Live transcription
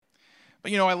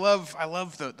But I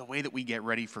love the way that we get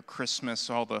ready for Christmas,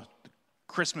 all the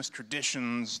Christmas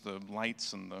traditions, the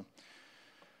lights and the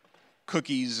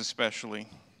cookies especially.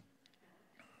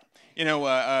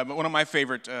 One of my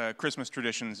favorite Christmas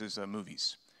traditions is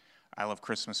movies. I love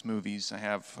Christmas movies. I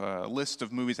have a list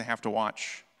of movies I have to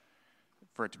watch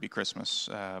for it to be Christmas.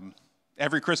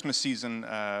 Every Christmas season,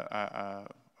 I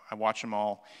watch them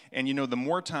all. And the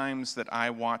more times that I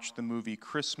watch the movie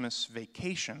Christmas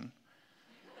Vacation,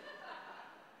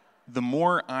 the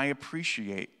more I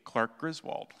appreciate Clark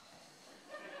Griswold.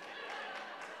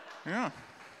 Yeah.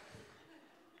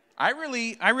 I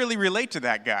really relate to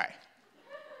that guy.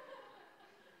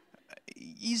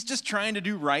 He's just trying to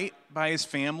do right by his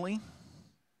family.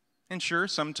 And sure,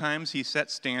 sometimes he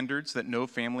sets standards that no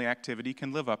family activity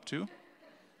can live up to.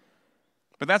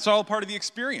 But that's all part of the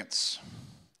experience.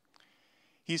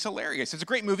 He's hilarious. It's a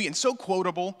great movie and so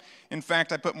quotable. In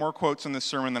fact, I put more quotes in this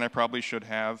sermon than I probably should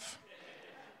have.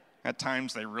 At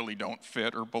times, they really don't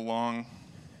fit or belong.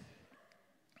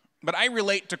 But I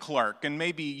relate to Clark, and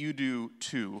maybe you do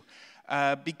too,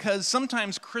 because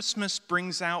sometimes Christmas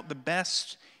brings out the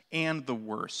best and the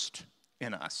worst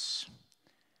in us.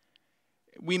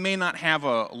 We may not have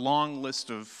a long list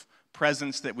of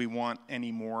presents that we want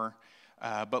anymore,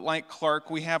 but like Clark,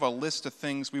 we have a list of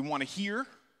things we want to hear,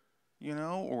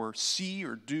 or see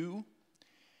or do.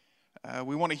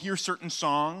 We want to hear certain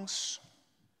songs,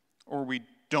 or we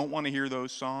don't want to hear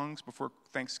those songs before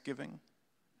Thanksgiving.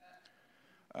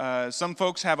 Some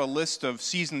folks have a list of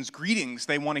season's greetings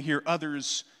they want to hear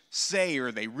others say,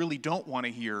 or they really don't want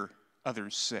to hear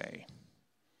others say.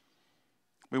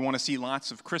 We want to see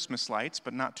lots of Christmas lights,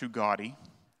 but not too gaudy.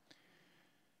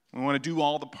 We want to do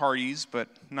all the parties, but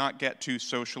not get too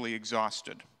socially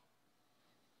exhausted.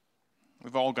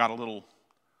 We've all got a little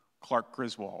Clark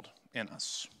Griswold in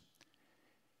us.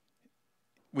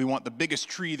 We want the biggest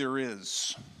tree there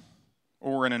is,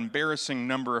 or an embarrassing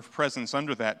number of presents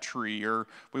under that tree, or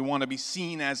we want to be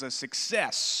seen as a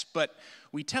success, but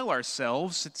we tell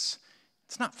ourselves it's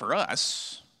not for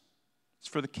us, it's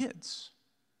for the kids.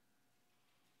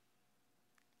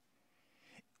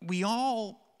 We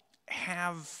all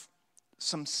have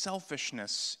some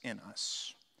selfishness in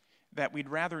us that we'd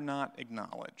rather not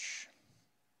acknowledge.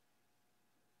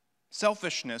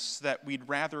 Selfishness that we'd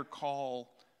rather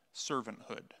call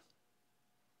servanthood.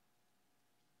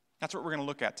 That's what we're going to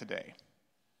look at today.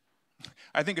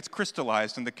 I think it's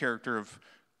crystallized in the character of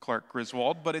Clark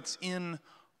Griswold, but it's in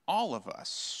all of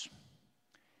us.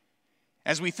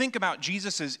 As we think about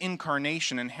Jesus'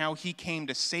 incarnation and how he came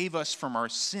to save us from our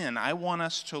sin, I want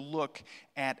us to look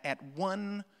at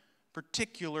one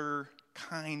particular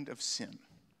kind of sin.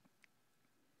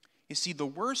 You see, the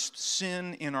worst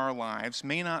sin in our lives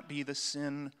may not be the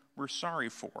sin we're sorry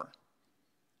for,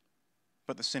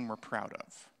 but the sin we're proud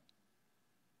of.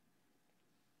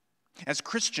 As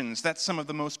Christians, that's some of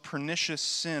the most pernicious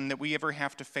sin that we ever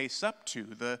have to face up to,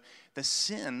 the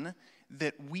sin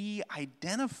that we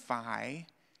identify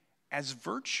as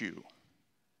virtue.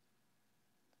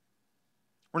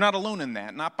 We're not alone in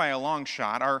that, not by a long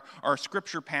shot. Our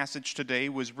scripture passage today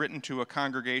was written to a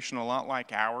congregation a lot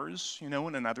like ours, in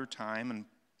another time and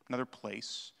another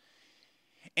place.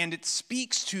 And it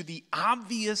speaks to the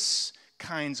obvious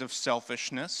kinds of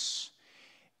selfishness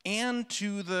and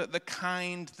to the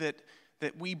kind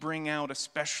that we bring out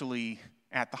especially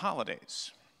at the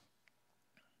holidays.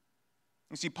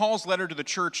 You see, Paul's letter to the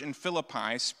church in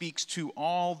Philippi speaks to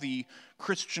all the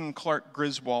Christian Clark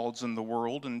Griswolds in the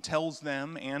world and tells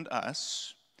them and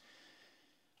us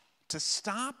to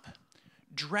stop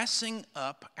dressing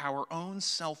up our own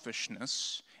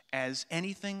selfishness as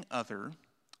anything other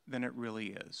than it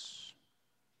really is.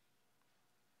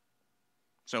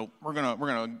 So we're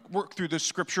gonna work through this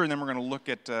scripture, and then we're gonna look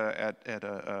at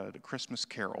the Christmas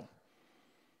carol.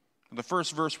 The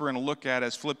first verse we're going to look at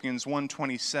is Philippians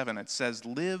 1:27. It says,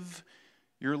 "Live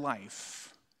your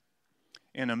life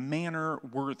in a manner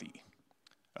worthy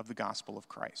of the gospel of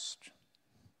Christ."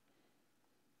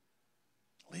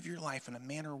 Live your life in a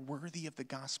manner worthy of the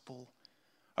gospel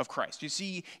of Christ. You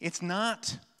see, it's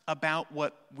not about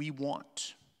what we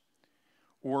want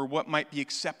or what might be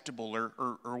acceptable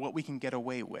or what we can get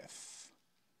away with.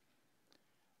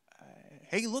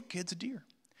 Hey, look, kids, a deer.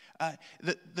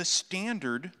 The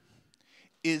standard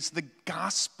is the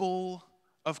gospel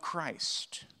of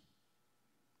Christ,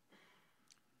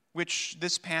 which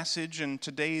this passage and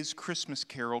today's Christmas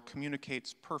carol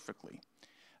communicates perfectly.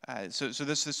 So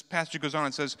this passage goes on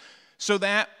and says, "So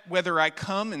that whether I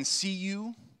come and see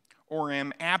you or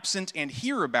am absent and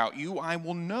hear about you, I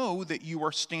will know that you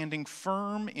are standing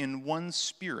firm in one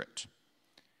spirit,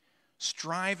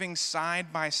 striving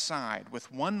side by side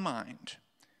with one mind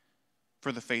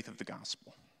for the faith of the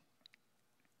gospel.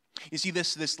 You see,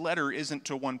 this letter isn't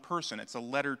to one person. It's a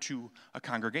letter to a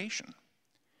congregation.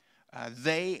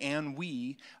 They and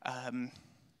we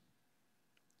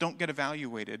don't get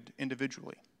evaluated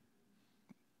individually.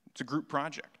 It's a group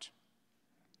project.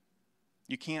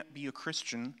 You can't be a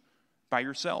Christian by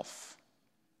yourself.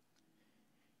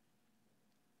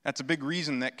 That's a big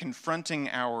reason that confronting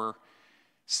our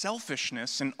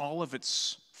selfishness in all of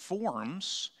its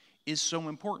forms is so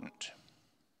important.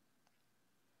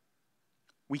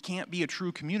 We can't be a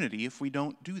true community if we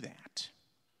don't do that.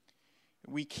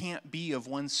 We can't be of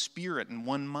one spirit and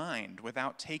one mind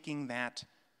without taking that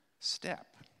step.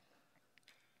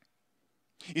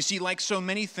 You see, like so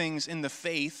many things in the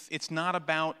faith, it's not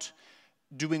about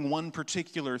doing one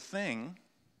particular thing.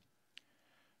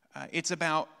 It's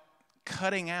about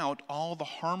cutting out all the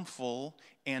harmful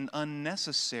and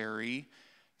unnecessary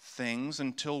things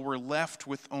until we're left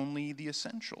with only the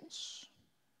essentials,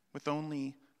 with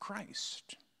only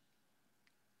Christ.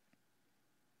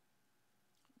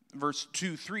 Verse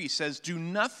 2-3 says, "Do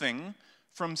nothing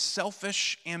from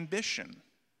selfish ambition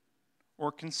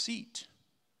or conceit."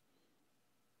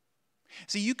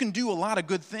 See, you can do a lot of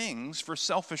good things for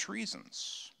selfish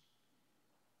reasons.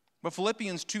 But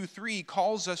Philippians 2:3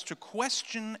 calls us to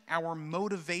question our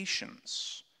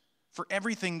motivations for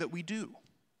everything that we do.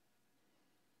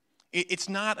 It's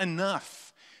not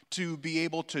enough to be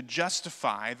able to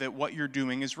justify that what you're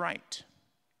doing is right.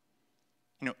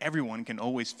 You know, everyone can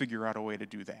always figure out a way to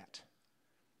do that.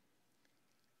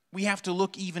 We have to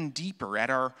look even deeper at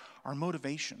our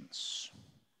motivations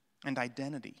and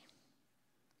identity.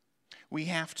 We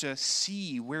have to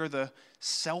see where the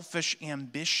selfish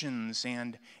ambitions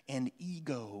and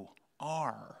ego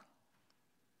are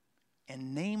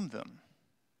and name them.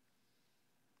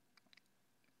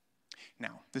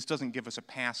 Now, this doesn't give us a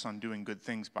pass on doing good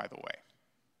things, by the way.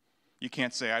 You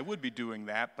can't say, I would be doing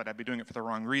that, but I'd be doing it for the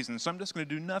wrong reason, so I'm just going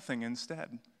to do nothing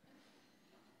instead.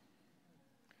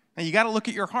 Now, you got to look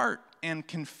at your heart and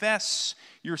confess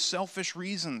your selfish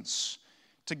reasons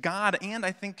to God and,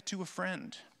 I think, to a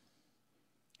friend.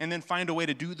 And then find a way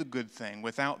to do the good thing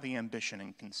without the ambition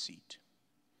and conceit.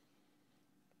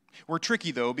 We're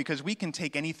tricky, though, because we can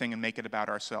take anything and make it about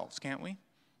ourselves, can't we?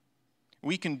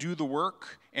 We can do the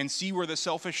work and see where the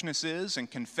selfishness is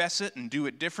and confess it and do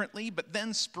it differently, but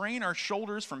then sprain our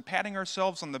shoulders from patting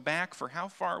ourselves on the back for how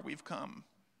far we've come.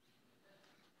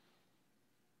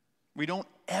 We don't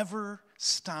ever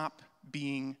stop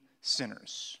being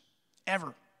sinners.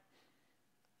 Ever.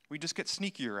 We just get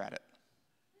sneakier at it.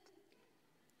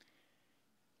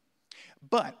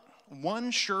 But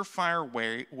one surefire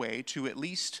way to at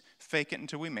least fake it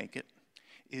until we make it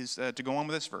is to go on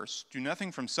with this verse. Do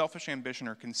nothing from selfish ambition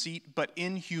or conceit, but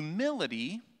in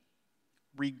humility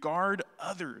regard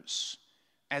others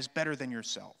as better than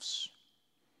yourselves.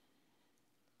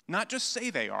 Not just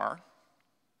say they are.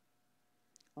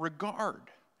 Regard.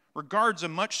 Regard's a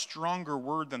much stronger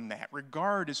word than that.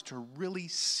 Regard is to really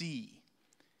see,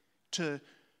 to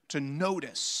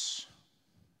notice.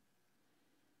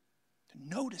 To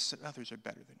notice that others are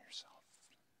better than yourself.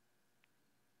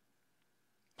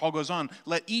 Paul goes on,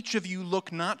 let each of you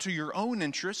look not to your own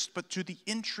interests, but to the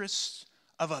interests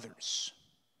of others.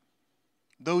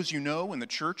 Those you know in the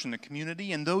church and the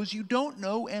community, and those you don't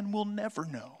know and will never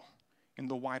know in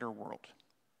the wider world.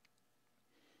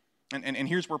 And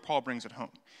here's where Paul brings it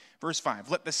home. Verse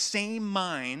 5, let the same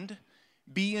mind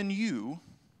be in you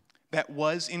that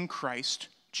was in Christ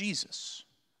Jesus.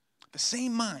 The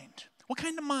same mind. What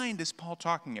kind of mind is Paul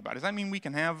talking about? Does that mean we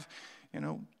can have,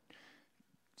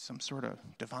 some sort of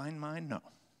divine mind? No.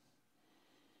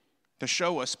 To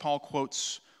show us, Paul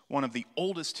quotes one of the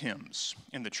oldest hymns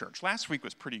in the church. Last week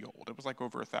was pretty old. It was like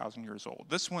over 1,000 years old.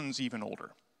 This one's even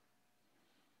older.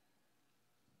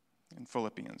 In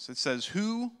Philippians, it says,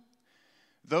 who,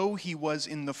 though he was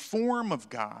in the form of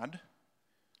God,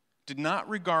 did not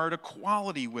regard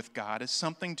equality with God as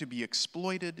something to be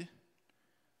exploited,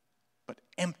 but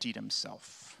emptied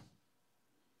himself.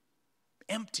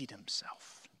 Emptied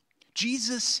himself.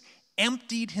 Jesus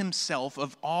emptied himself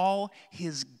of all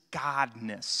his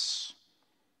godness.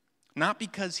 Not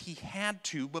because he had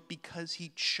to, but because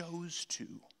he chose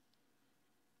to.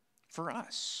 For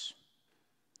us.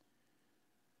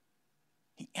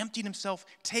 He emptied himself,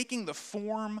 taking the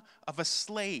form of a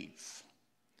slave,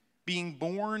 being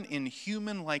born in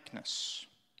human likeness,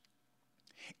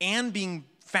 and being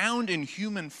found in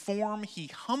human form, he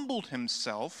humbled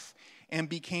himself and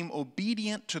became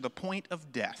obedient to the point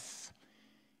of death,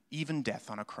 even death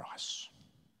on a cross.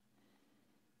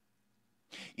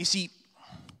 You see,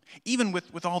 Even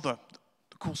with all the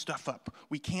cool stuff up,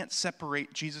 we can't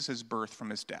separate Jesus' birth from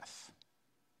his death.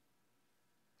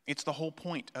 It's the whole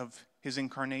point of his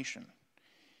incarnation.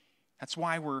 That's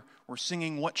why we're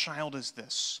singing What Child Is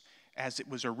This? As it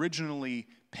was originally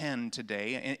penned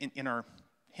today. In our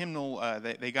hymnal,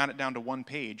 they got it down to one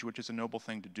page, which is a noble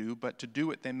thing to do, but to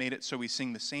do it, they made it so we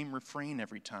sing the same refrain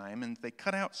every time, and they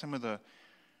cut out some of the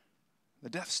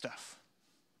death stuff.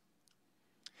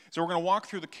 So we're going to walk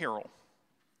through the carol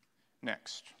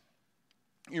next.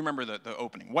 You remember the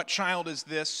opening. What child is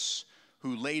this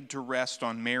who laid to rest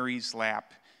on Mary's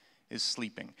lap is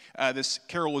sleeping? This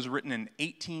carol was written in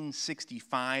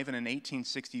 1865, and in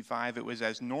 1865 it was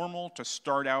as normal to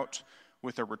start out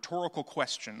with a rhetorical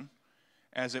question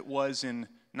as it was in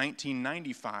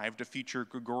 1995 to feature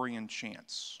Gregorian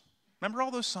chants. Remember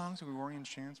all those songs, Gregorian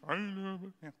chants?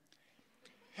 Yeah.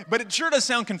 But it sure does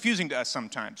sound confusing to us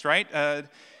sometimes, right?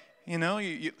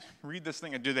 You read this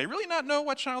thing, and do they really not know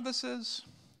what child this is?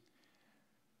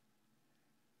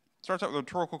 Starts out with a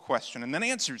rhetorical question and then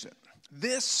answers it.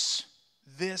 This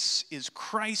is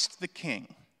Christ the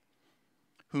King,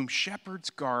 whom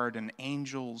shepherds guard and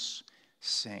angels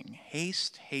sing.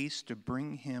 Haste, haste to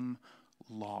bring him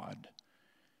laud,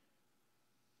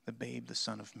 the babe, the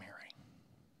Son of Mary.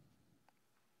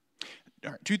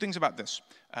 All right, two things about this,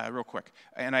 real quick.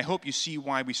 And I hope you see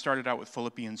why we started out with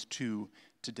Philippians 2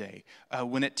 today.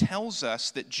 When it tells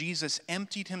us that Jesus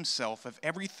emptied himself of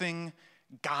everything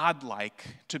godlike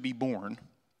to be born,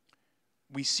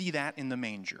 we see that in the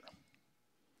manger.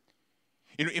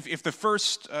 You know, if the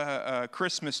first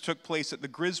Christmas took place at the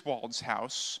Griswold's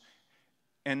house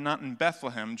and not in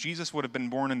Bethlehem, Jesus would have been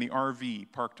born in the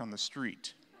RV parked on the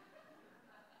street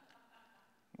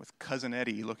with Cousin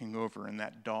Eddie looking over and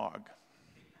that dog.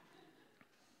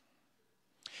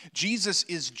 Jesus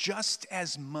is just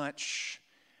as much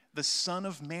the Son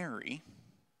of Mary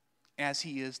as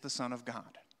he is the Son of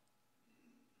God.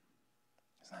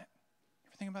 Isn't that,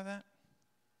 ever think about that?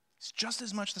 He's just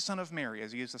as much the Son of Mary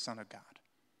as he is the Son of God.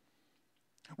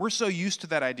 We're so used to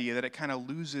that idea that it kind of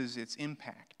loses its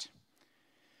impact.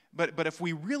 But if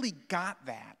we really got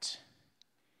that,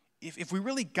 if we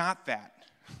really got that,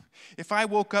 if I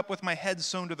woke up with my head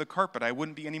sewn to the carpet, I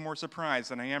wouldn't be any more surprised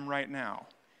than I am right now.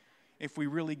 If we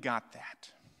really got that.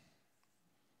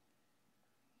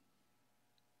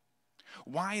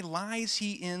 Why lies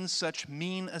he in such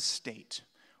mean estate,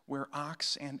 where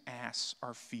ox and ass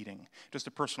are feeding? Just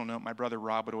a personal note, my brother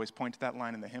Rob would always point to that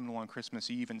line in the hymnal on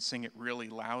Christmas Eve and sing it really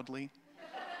loudly.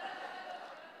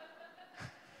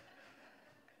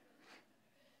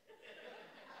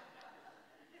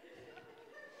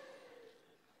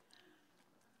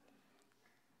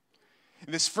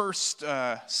 This first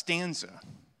stanza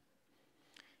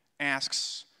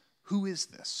asks, who is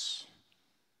this?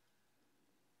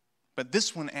 But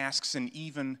this one asks an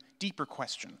even deeper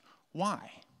question.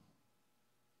 Why?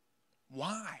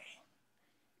 Why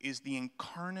is the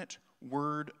incarnate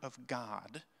Word of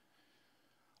God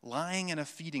lying in a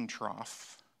feeding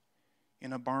trough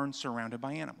in a barn surrounded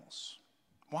by animals?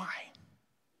 Why?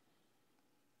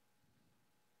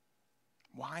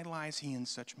 Why lies he in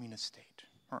such mean estate,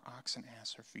 where ox and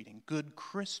ass are feeding? Good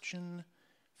Christian,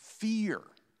 fear.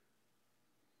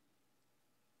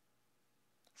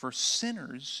 For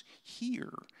sinners,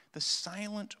 here, the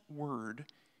silent word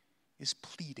is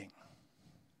pleading.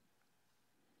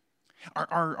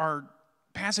 Our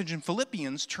passage in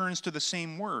Philippians turns to the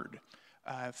same word,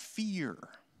 fear.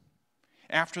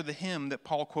 After the hymn that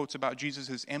Paul quotes about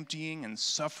Jesus' emptying and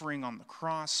suffering on the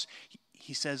cross,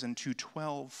 he says in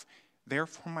 2:12,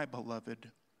 therefore, my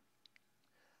beloved,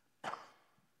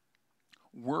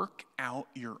 work out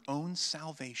your own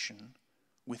salvation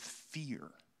with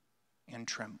fear and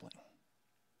trembling.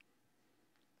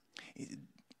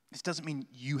 This doesn't mean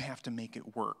you have to make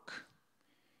it work.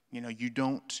 You know, you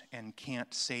don't and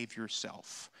can't save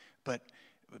yourself, but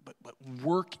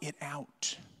work it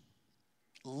out.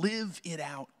 Live it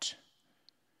out.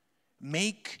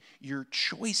 Make your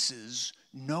choices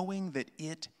knowing that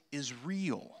it is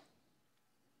real.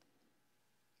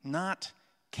 Not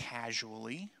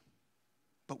casually,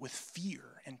 but with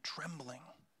fear and trembling.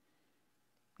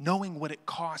 Knowing what it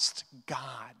cost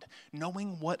God.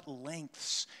 Knowing what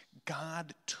lengths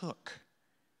God took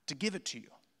to give it to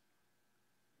you.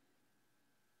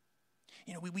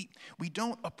 You know, we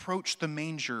don't approach the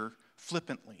manger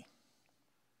flippantly.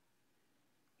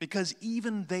 Because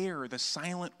even there, the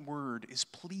silent word is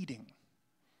pleading.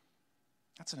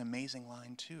 That's an amazing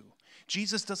line, too.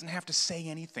 Jesus doesn't have to say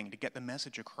anything to get the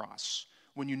message across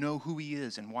when you know who he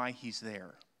is and why he's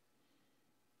there.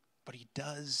 But he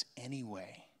does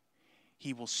anyway.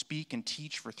 He will speak and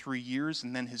teach for 3 years,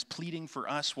 and then his pleading for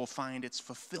us will find its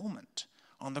fulfillment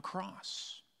on the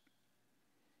cross.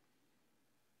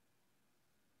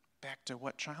 Back to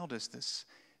what child is this?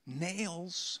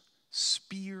 Nails,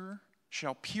 spear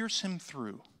shall pierce him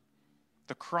through.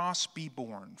 The cross be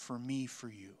borne for me, for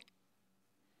you.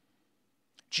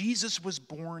 Jesus was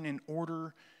born in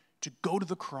order to go to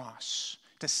the cross,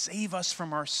 to save us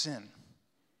from our sin.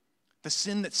 The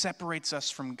sin that separates us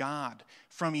from God,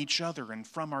 from each other, and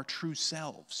from our true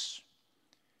selves.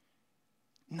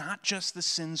 Not just the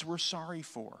sins we're sorry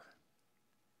for.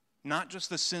 Not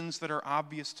just the sins that are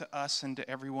obvious to us and to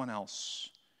everyone else.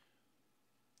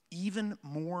 Even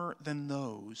more than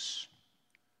those,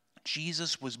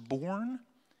 Jesus was born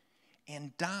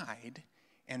and died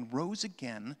and rose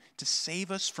again to save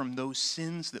us from those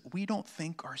sins that we don't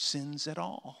think are sins at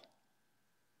all.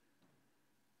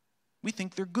 We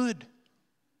think they're good.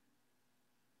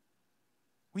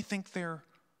 We think they're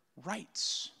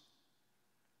rights.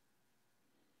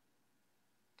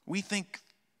 We think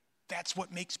that's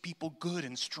what makes people good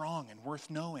and strong and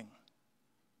worth knowing.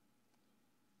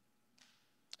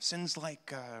 Sins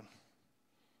like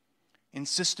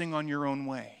insisting on your own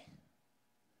way.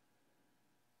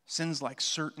 Sins like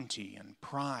certainty and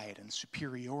pride and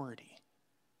superiority.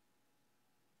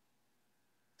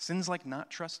 Sins like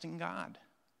not trusting God.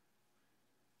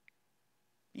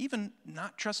 Even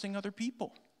not trusting other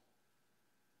people.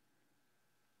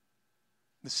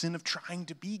 The sin of trying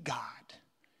to be God.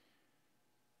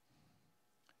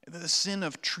 The sin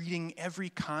of treating every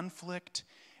conflict,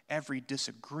 every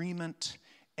disagreement,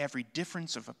 every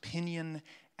difference of opinion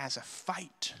as a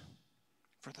fight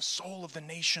for the soul of the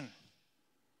nation.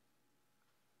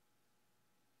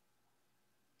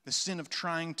 The sin of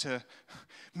trying to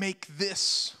make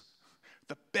this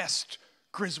the best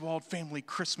Griswold family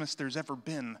Christmas there's ever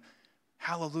been.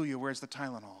 Hallelujah, where's the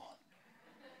Tylenol?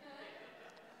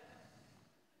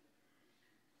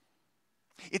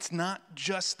 It's not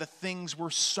just the things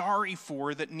we're sorry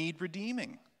for that need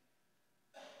redeeming.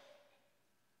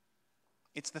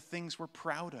 It's the things we're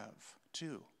proud of,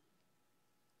 too.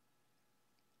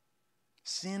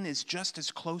 Sin is just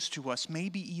as close to us,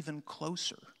 maybe even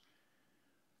closer,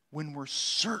 when we're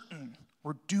certain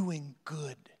we're doing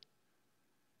good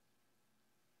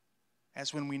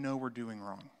as when we know we're doing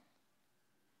wrong.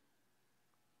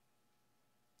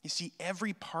 You see,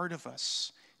 every part of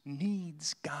us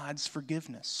needs God's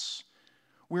forgiveness.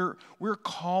 We're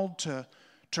called to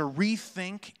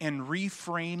rethink and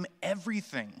reframe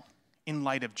everything in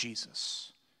light of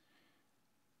Jesus.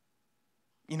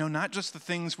 You know, not just the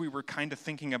things we were kind of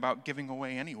thinking about giving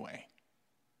away anyway,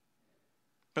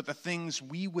 but the things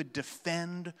we would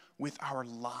defend with our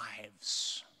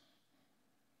lives.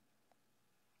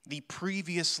 The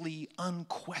previously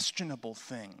unquestionable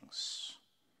things.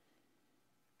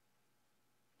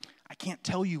 I can't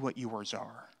tell you what yours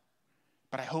are,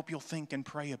 but I hope you'll think and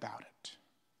pray about it.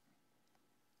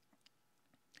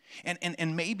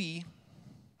 And maybe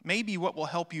what will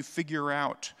help you figure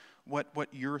out what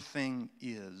your thing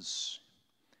is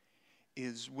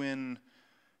when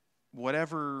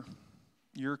whatever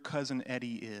your cousin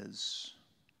Eddie is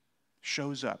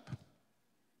shows up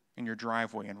in your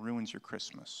driveway and ruins your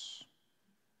Christmas.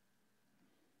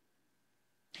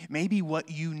 Maybe what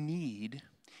you need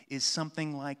is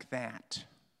something like that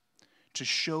to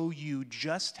show you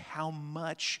just how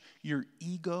much your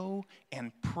ego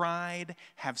and pride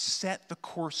have set the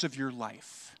course of your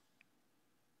life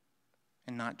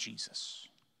and not Jesus.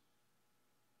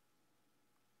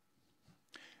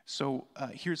 So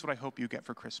here's what I hope you get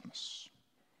for Christmas.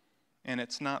 And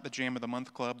it's not the Jam of the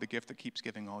Month Club, the gift that keeps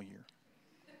giving all year.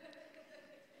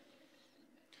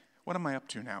 What am I up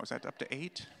to now? Is that up to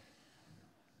 8?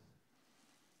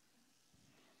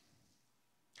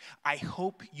 I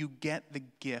hope you get the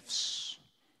gifts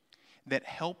that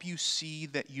help you see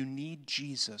that you need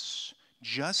Jesus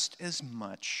just as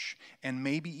much and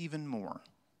maybe even more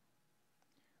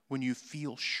when you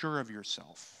feel sure of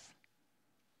yourself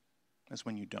as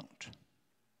when you don't.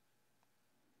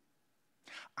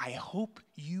 I hope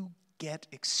you get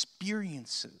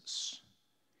experiences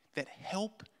that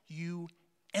help you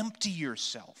empty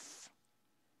yourself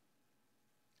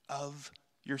of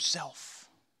yourself.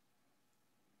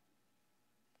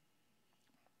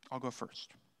 I'll go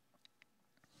first.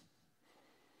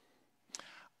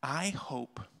 I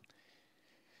hope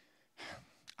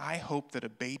that a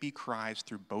baby cries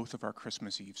through both of our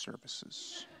Christmas Eve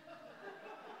services.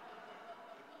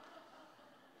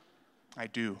 I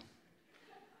do.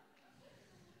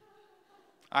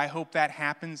 I hope that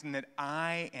happens and that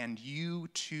I and you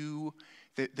too,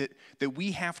 that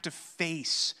we have to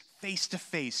face face to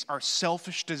face our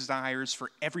selfish desires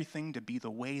for everything to be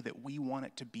the way that we want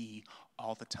it to be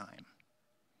all the time.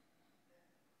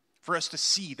 For us to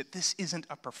see that this isn't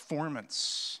a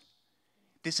performance.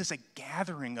 This is a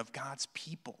gathering of God's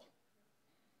people.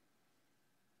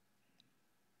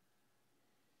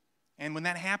 And when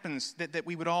that happens, that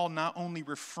we would all not only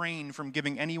refrain from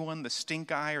giving anyone the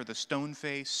stink eye or the stone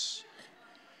face,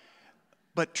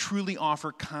 but truly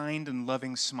offer kind and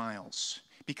loving smiles.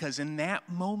 Because in that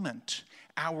moment,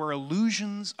 our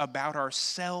illusions about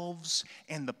ourselves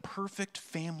and the perfect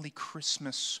family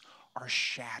Christmas are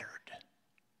shattered.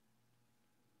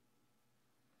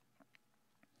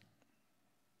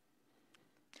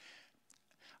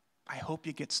 I hope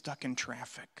you get stuck in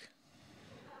traffic.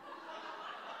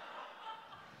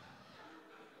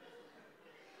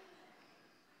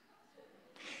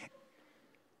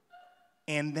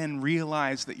 And then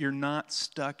realize that you're not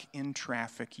stuck in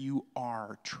traffic, you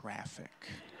are traffic.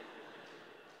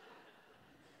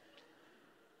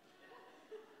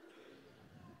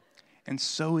 And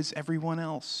so is everyone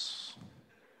else.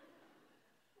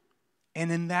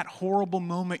 And in that horrible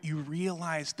moment, you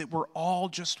realize that we're all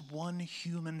just one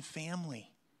human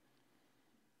family.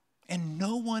 And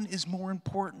no one is more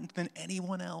important than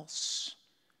anyone else.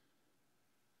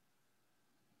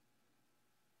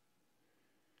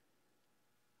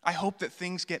 I hope that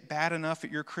things get bad enough at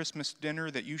your Christmas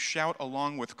dinner that you shout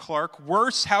along with Clark,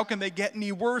 "Worse? How can they get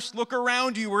any worse? Look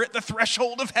around you, we're at the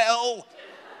threshold of hell."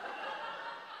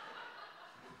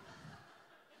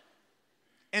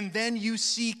 And then you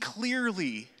see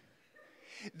clearly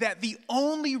that the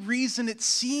only reason it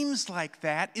seems like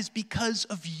that is because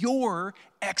of your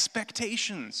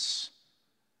expectations.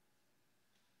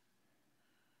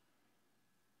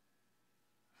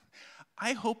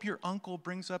 I hope your uncle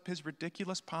brings up his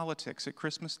ridiculous politics at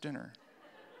Christmas dinner.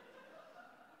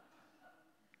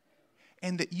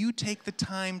 And that you take the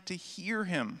time to hear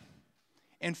him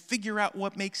and figure out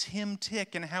what makes him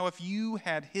tick and how if you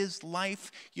had his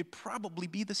life, you'd probably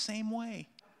be the same way.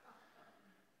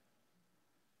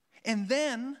 And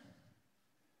then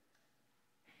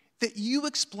that you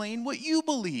explain what you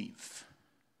believe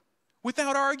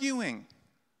without arguing,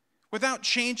 without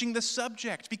changing the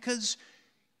subject, because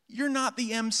you're not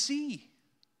the MC.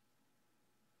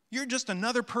 You're just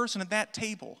another person at that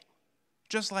table,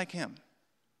 just like him.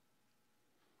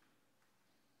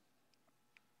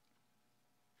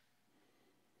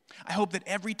 I hope that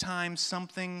every time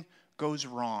something goes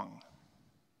wrong,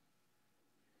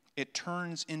 it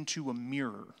turns into a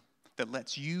mirror that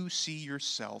lets you see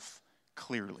yourself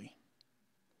clearly.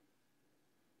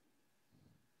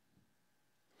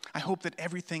 I hope that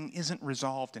everything isn't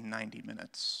resolved in 90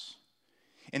 minutes.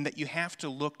 And that you have to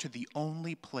look to the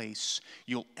only place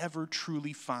you'll ever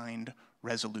truly find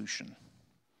resolution: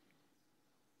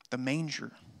 the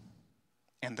manger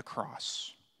and the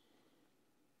cross.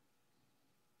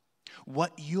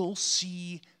 What you'll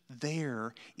see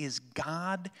there is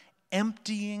God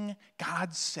emptying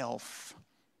God's self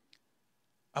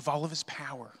of all of his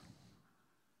power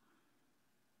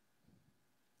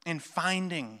and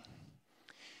finding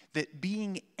that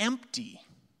being empty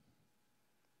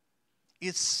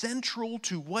is central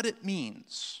to what it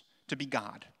means to be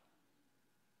God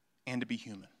and to be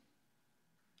human.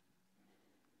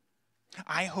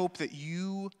 I hope that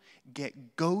you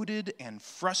get goaded and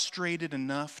frustrated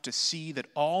enough to see that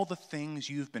all the things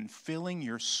you've been filling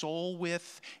your soul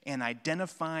with and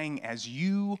identifying as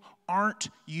you aren't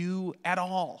you at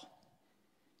all.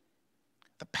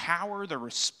 The power, the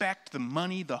respect, the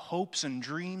money, the hopes and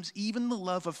dreams, even the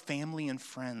love of family and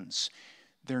friends,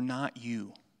 they're not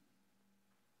you.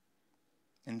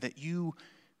 And that you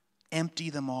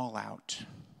empty them all out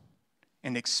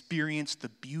and experience the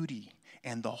beauty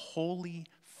and the holy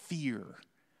fear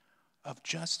of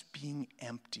just being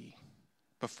empty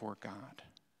before God.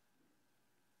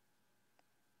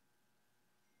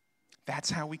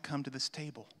 That's how we come to this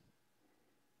table.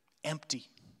 Empty.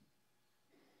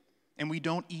 And we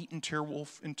don't eat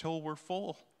until we're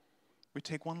full. We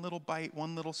take one little bite,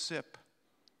 one little sip.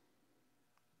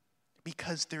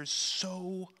 Because there's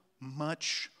so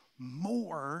much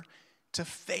more to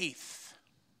faith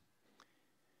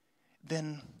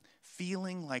than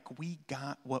feeling like we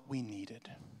got what we needed.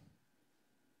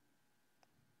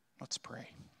 Let's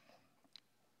pray.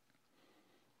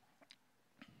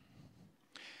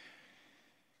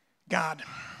 God,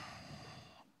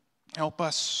 help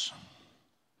us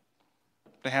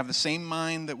to have the same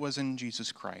mind that was in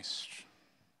Jesus Christ,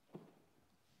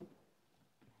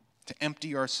 to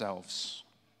empty ourselves,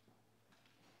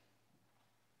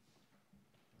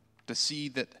 to see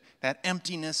that that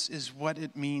emptiness is what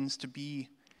it means to be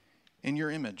in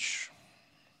your image,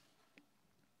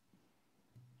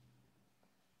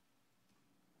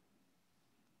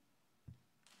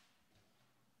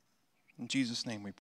 In Jesus' name we pray.